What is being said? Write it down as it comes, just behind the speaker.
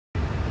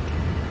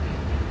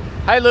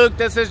Hi Luke,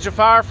 this is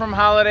Jafar from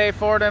Holiday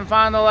Ford in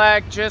Fond du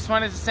Lac. Just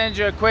wanted to send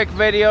you a quick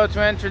video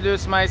to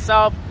introduce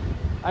myself.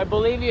 I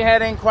believe you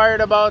had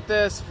inquired about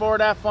this Ford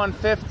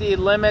F-150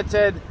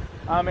 Limited.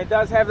 It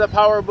does have the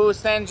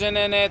Powerboost engine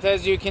in it,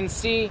 as you can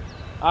see.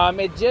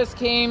 It just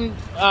came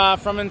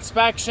from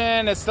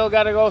inspection. It's still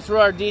got to go through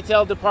our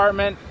detail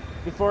department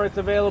before it's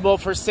available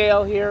for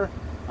sale here.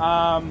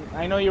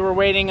 I know you were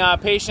waiting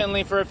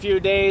patiently for a few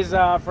days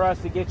for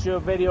us to get you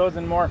videos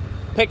and more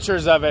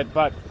pictures of it,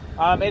 but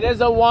it is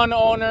a one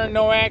owner,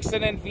 no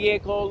accident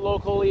vehicle,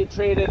 locally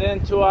traded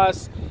into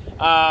us.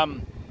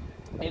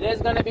 It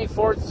is going to be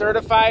Ford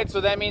certified,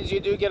 so that means you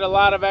do get a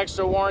lot of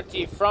extra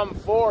warranty from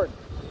Ford.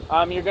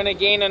 You're going to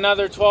gain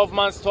another 12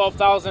 months,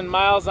 12,000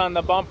 miles on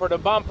the bumper to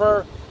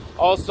bumper.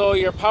 Also,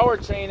 your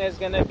powertrain is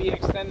going to be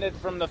extended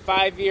from the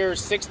 5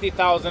 years,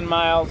 60,000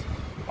 miles,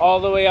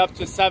 all the way up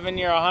to 7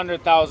 year,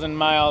 100,000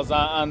 miles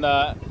on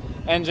the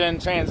engine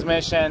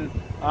transmission.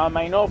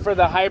 I know for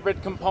the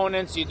hybrid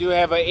components, you do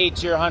have a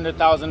 8 year,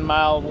 100,000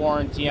 mile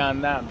warranty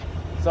on them.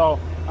 So,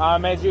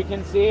 as you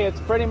can see, it's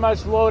pretty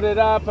much loaded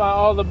up,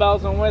 all the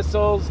bells and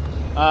whistles.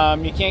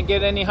 You can't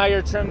get any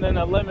higher trim than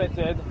a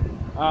Limited.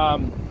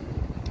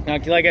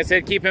 Like I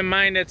said, keep in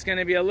mind it's going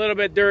to be a little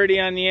bit dirty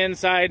on the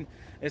inside.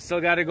 It's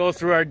still got to go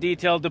through our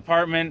detail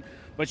department,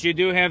 but you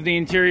do have the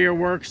interior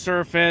work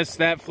surface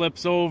that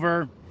flips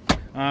over.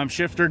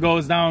 Shifter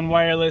goes down,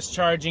 wireless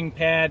charging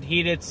pad,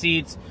 heated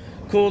seats,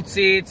 cooled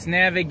seats,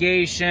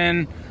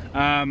 navigation,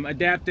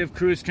 adaptive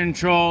cruise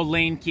control,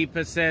 lane keep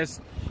assist.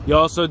 You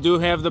also do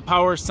have the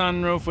power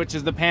sunroof, which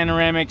is the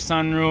panoramic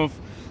sunroof,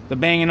 the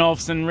Bang &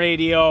 Olufsen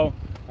radio,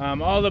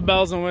 all the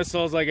bells and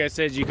whistles, like I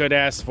said, you could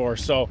ask for.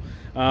 So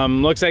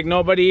looks like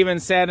nobody even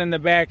sat in the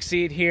back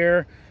seat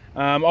here.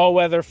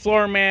 All-weather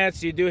floor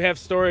mats. You do have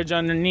storage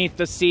underneath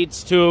the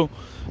seats too.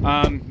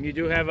 You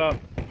do have a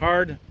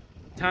hard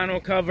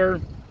tonneau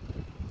cover.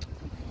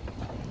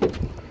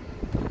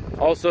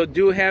 Also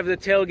do have the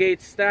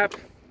tailgate step.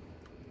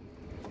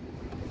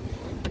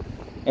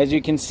 As you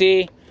can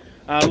see,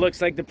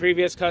 looks like the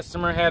previous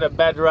customer had a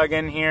bed rug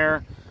in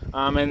here.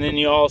 And then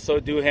you also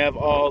do have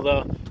all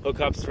the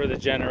hookups for the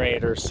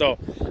generator. So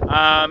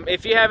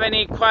if you have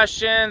any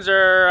questions,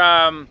 or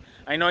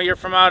I know you're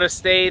from out of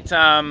state,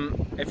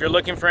 if you're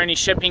looking for any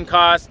shipping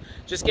costs,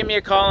 just give me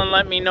a call and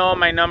let me know.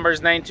 My number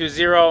is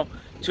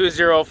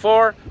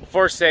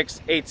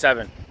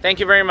 920-204-4687. Thank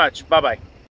you very much. Bye-bye.